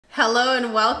Hello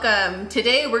and welcome.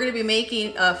 Today we're going to be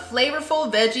making a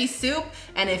flavorful veggie soup,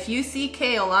 and if you see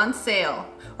kale on sale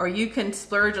or you can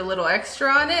splurge a little extra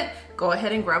on it, go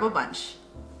ahead and grab a bunch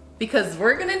because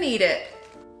we're going to need it.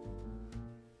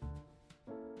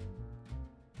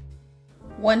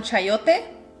 1 chayote,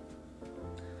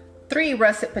 3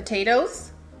 russet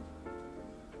potatoes,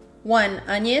 1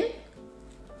 onion,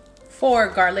 4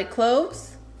 garlic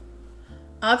cloves,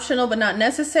 optional but not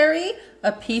necessary,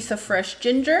 a piece of fresh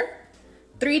ginger,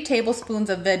 3 tablespoons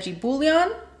of veggie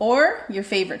bouillon or your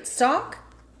favorite stock,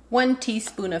 1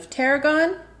 teaspoon of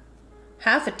tarragon,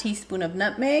 half a teaspoon of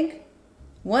nutmeg,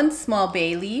 1 small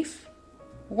bay leaf,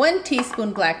 1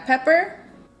 teaspoon black pepper,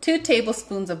 2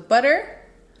 tablespoons of butter,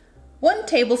 1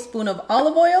 tablespoon of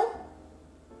olive oil,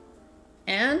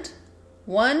 and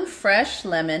 1 fresh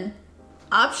lemon.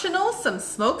 Optional, some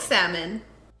smoked salmon,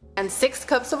 and 6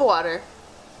 cups of water.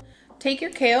 Take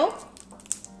your kale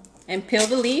and peel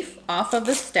the leaf off of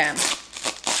the stem.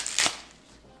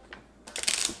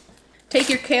 Take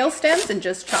your kale stems and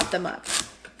just chop them up.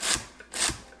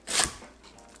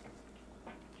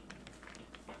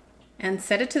 And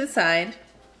set it to the side.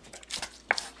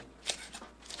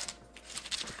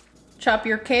 Chop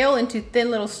your kale into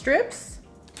thin little strips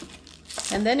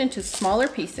and then into smaller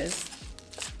pieces.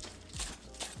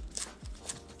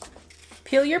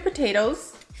 Peel your potatoes.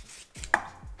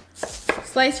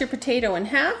 Slice your potato in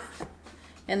half,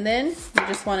 and then you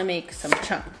just want to make some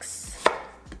chunks,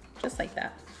 just like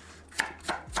that.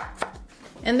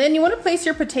 And then you want to place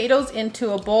your potatoes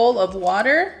into a bowl of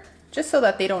water, just so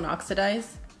that they don't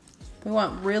oxidize. We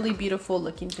want really beautiful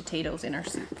looking potatoes in our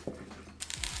soup.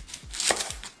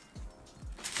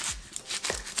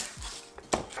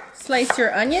 Slice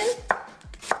your onion.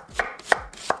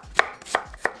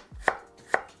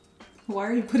 Why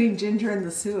are you putting ginger in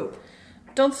the soup?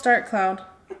 Don't start, Cloud.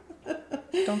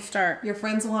 Don't start. Your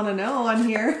friends want to know on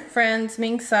here. Friends,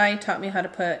 Ming Tsai taught me how to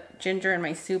put ginger in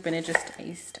my soup, and it just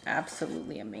tastes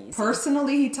absolutely amazing.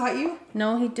 Personally, he taught you?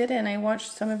 No, he didn't. I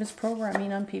watched some of his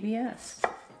programming on PBS.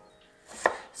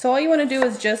 So all you want to do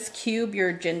is just cube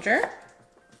your ginger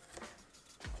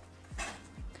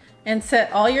and set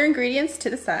all your ingredients to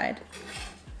the side.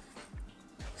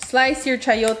 Slice your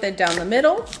chayote down the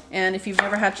middle, and if you've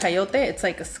never had chayote, it's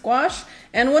like a squash.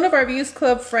 And one of our Views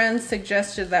Club friends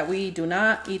suggested that we do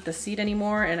not eat the seed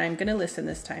anymore, and I'm gonna listen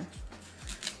this time.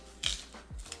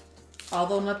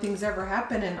 Although nothing's ever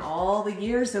happened in all the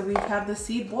years that we've had the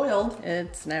seed boiled.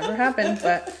 It's never happened,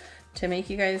 but to make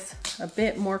you guys a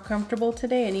bit more comfortable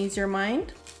today and ease your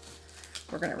mind,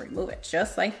 we're gonna remove it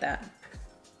just like that.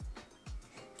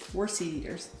 We're seed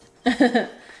eaters.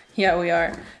 Yeah, we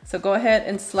are. So go ahead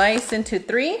and slice into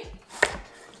 3.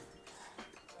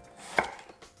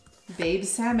 Babe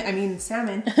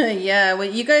salmon. Yeah,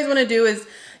 what you guys want to do is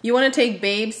you want to take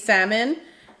Babe salmon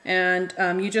and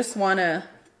you just want to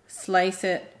slice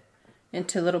it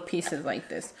into little pieces like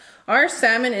this. Our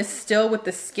salmon is still with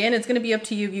the skin. It's going to be up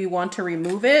to you if you want to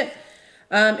remove it.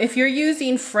 If you're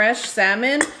using fresh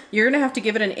salmon, you're going to have to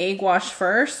give it an egg wash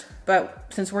first. But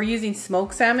since we're using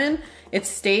smoked salmon, it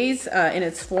stays in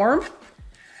its form.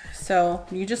 So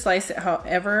you just slice it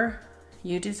however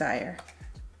you desire.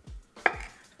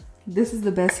 This is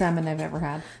the best salmon I've ever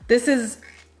had. This is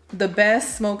the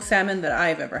best smoked salmon that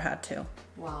I've ever had too.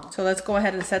 Wow. So let's go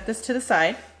ahead and set this to the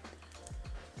side.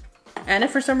 And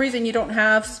if for some reason you don't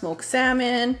have smoked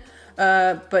salmon,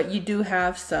 but you do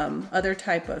have some other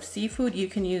type of seafood, you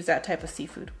can use that type of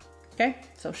seafood. Okay,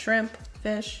 so shrimp,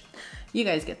 fish, you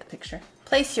guys get the picture.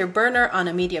 Place your burner on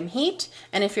a medium heat,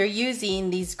 and if you're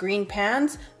using these green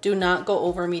pans, do not go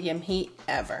over medium heat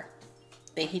ever.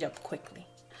 They heat up quickly.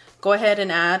 Go ahead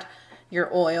and add your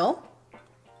oil.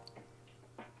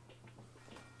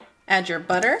 Add your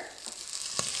butter.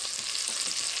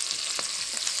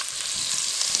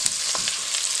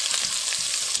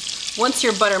 Once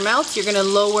your butter melts, you're gonna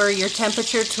lower your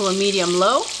temperature to a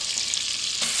medium-low.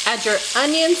 Add your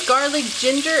onions, garlic,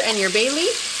 ginger, and your bay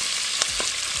leaf.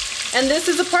 And this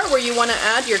is the part where you wanna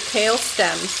add your kale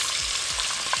stems.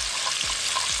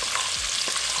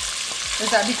 Is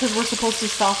that because we're supposed to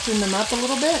soften them up a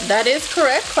little bit? That is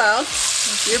correct, Cloud.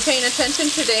 You're paying attention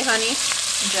today, honey.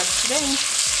 Just today.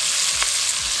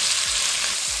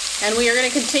 And we are going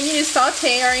to continue to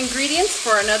saute our ingredients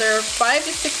for another 5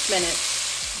 to 6 minutes.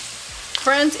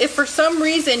 Friends, if for some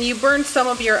reason you burned some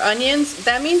of your onions,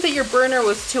 that means that your burner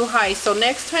was too high. So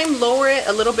next time, lower it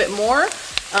a little bit more.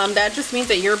 That just means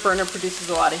that your burner produces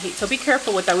a lot of heat. So be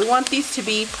careful with that. We want these to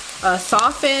be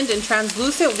softened and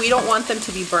translucent. We don't want them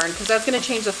to be burned because that's going to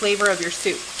change the flavor of your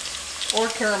soup. Or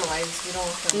caramelized. We don't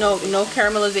want caramelization. No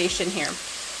caramelization here.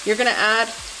 You're going to add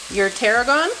your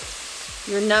tarragon.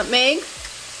 your nutmeg.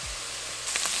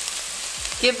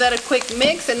 Give that a quick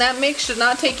mix, and that mix should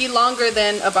not take you longer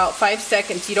than about 5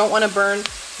 seconds. You don't want to burn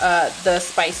the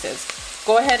spices.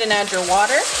 Go ahead and add your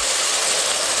water.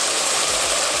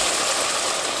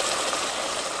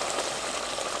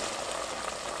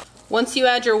 Once you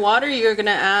add your water, you're going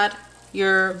to add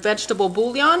your vegetable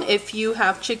bouillon. If you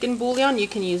have chicken bouillon, you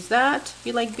can use that. If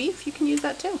you like beef, you can use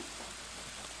that too.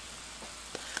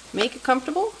 Make it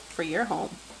comfortable for your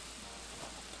home.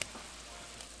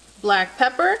 Black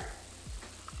pepper.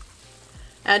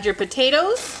 Add your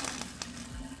potatoes.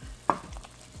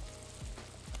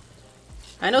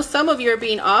 I know some of you are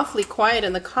being awfully quiet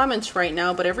in the comments right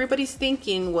now, but everybody's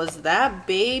thinking, was that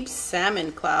Babe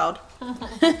salmon, Cloud?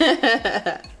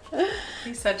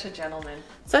 He's such a gentleman.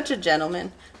 Such a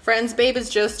gentleman. Friends, Babe is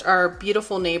just our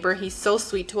beautiful neighbor. He's so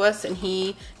sweet to us, and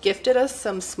he gifted us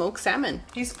some smoked salmon.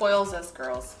 He spoils us,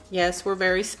 girls. Yes, we're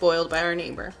very spoiled by our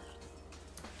neighbor.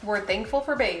 We're thankful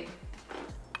for Babe.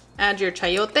 Add your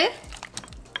chayote.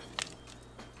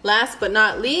 Last but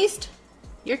not least,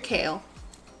 your kale.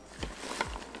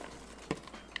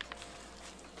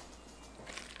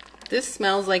 This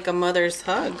smells like a mother's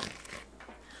hug.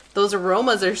 Those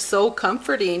aromas are so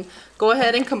comforting. Go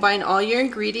ahead and combine all your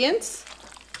ingredients.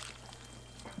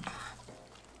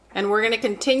 And we're going to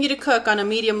continue to cook on a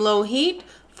medium-low heat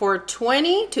for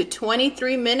 20 to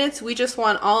 23 minutes. We just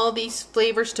want all these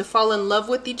flavors to fall in love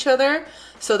with each other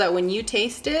so that when you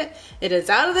taste it, it is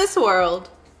out of this world.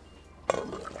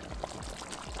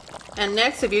 And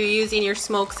next, if you're using your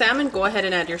smoked salmon, go ahead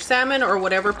and add your salmon or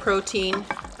whatever protein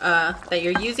that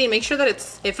you're using. Make sure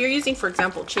that if you're using, for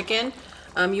example, chicken,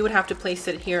 you would have to place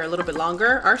it here a little bit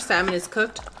longer. Our salmon is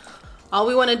cooked. All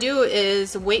we want to do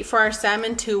is wait for our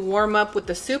salmon to warm up with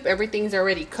the soup. Everything's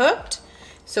already cooked.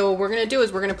 So what we're going to do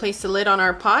is we're going to place the lid on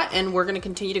our pot, and we're going to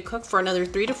continue to cook for another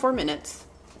 3 to 4 minutes.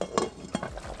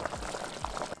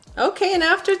 Okay, and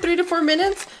after 3 to 4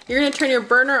 minutes, you're going to turn your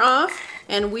burner off,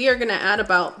 and we are going to add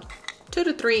about 2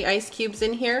 to 3 ice cubes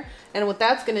in here. And what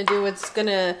that's going to do, it's going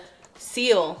to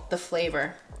seal the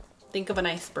flavor. Think of an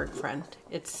iceberg, friend.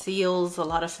 It seals a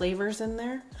lot of flavors in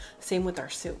there. Same with our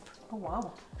soup. Oh,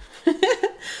 wow.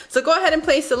 So go ahead and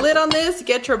place the lid on this.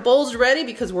 Get your bowls ready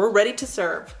because we're ready to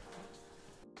serve.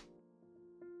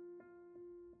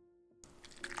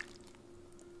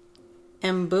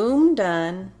 And boom,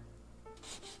 done.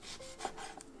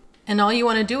 And all you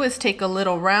want to do is take a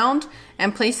little round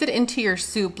and place it into your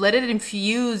soup. Let it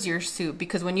infuse your soup,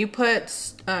 because when you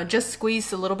put, just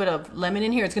squeeze a little bit of lemon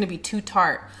in here, it's going to be too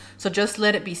tart. So just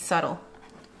let it be subtle.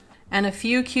 And a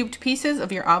few cubed pieces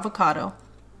of your avocado.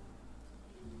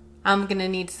 I'm going to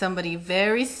need somebody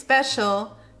very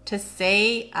special to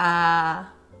say ah.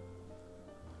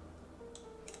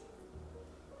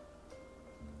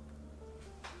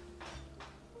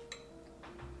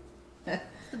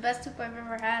 The best soup I've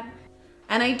ever had.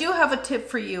 And I do have a tip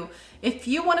for you. If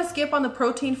you want to skip on the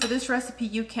protein for this recipe,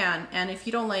 you can. And if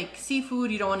you don't like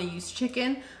seafood, you don't want to use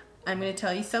chicken, I'm going to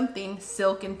tell you something.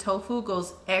 Silken tofu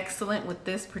goes excellent with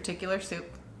this particular soup.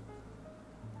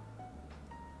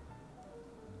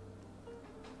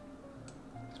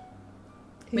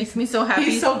 Makes me so happy.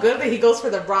 He's so good that he goes for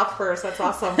the broth first. That's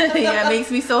awesome. Yeah, it makes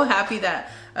me so happy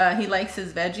that he likes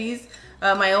his veggies.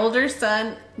 My older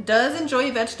son does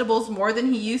enjoy vegetables more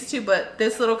than he used to, but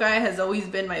this little guy has always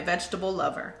been my vegetable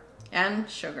lover and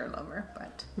sugar lover.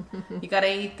 But you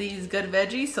gotta eat these good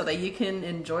veggies so that you can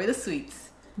enjoy the sweets.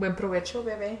 Buen provecho,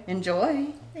 bebé. Enjoy.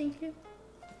 Thank you.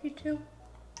 You too.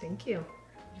 Thank you.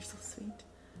 You're so sweet.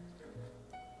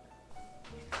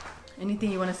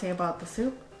 Anything you want to say about the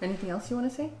soup? Anything else you want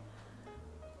to say?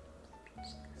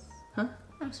 Huh?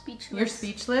 I'm speechless. You're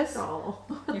speechless? Oh.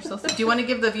 You're so sweet. Do you want to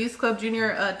give the Views Club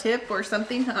Junior a tip or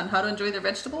something on how to enjoy their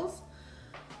vegetables?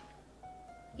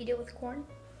 Eat it with corn.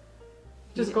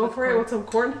 Just go for it with some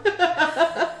corn.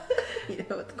 Eat it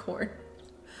with corn.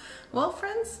 Well,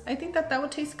 friends, I think that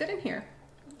would taste good in here.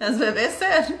 As Bebe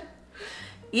said,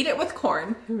 eat it with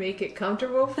corn. Make it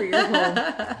comfortable for your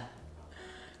home.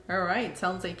 All right,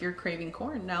 sounds like you're craving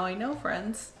corn. Now I know,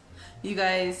 friends. You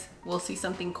guys will see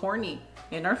something corny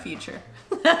in our future.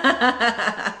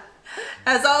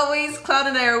 As always, Cloud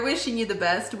and I are wishing you the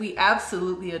best. We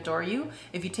absolutely adore you.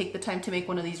 If you take the time to make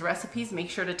one of these recipes, make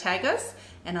sure to tag us.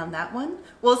 And on that one,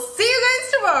 we'll see you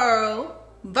guys tomorrow.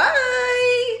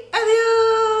 Bye.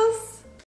 Adios.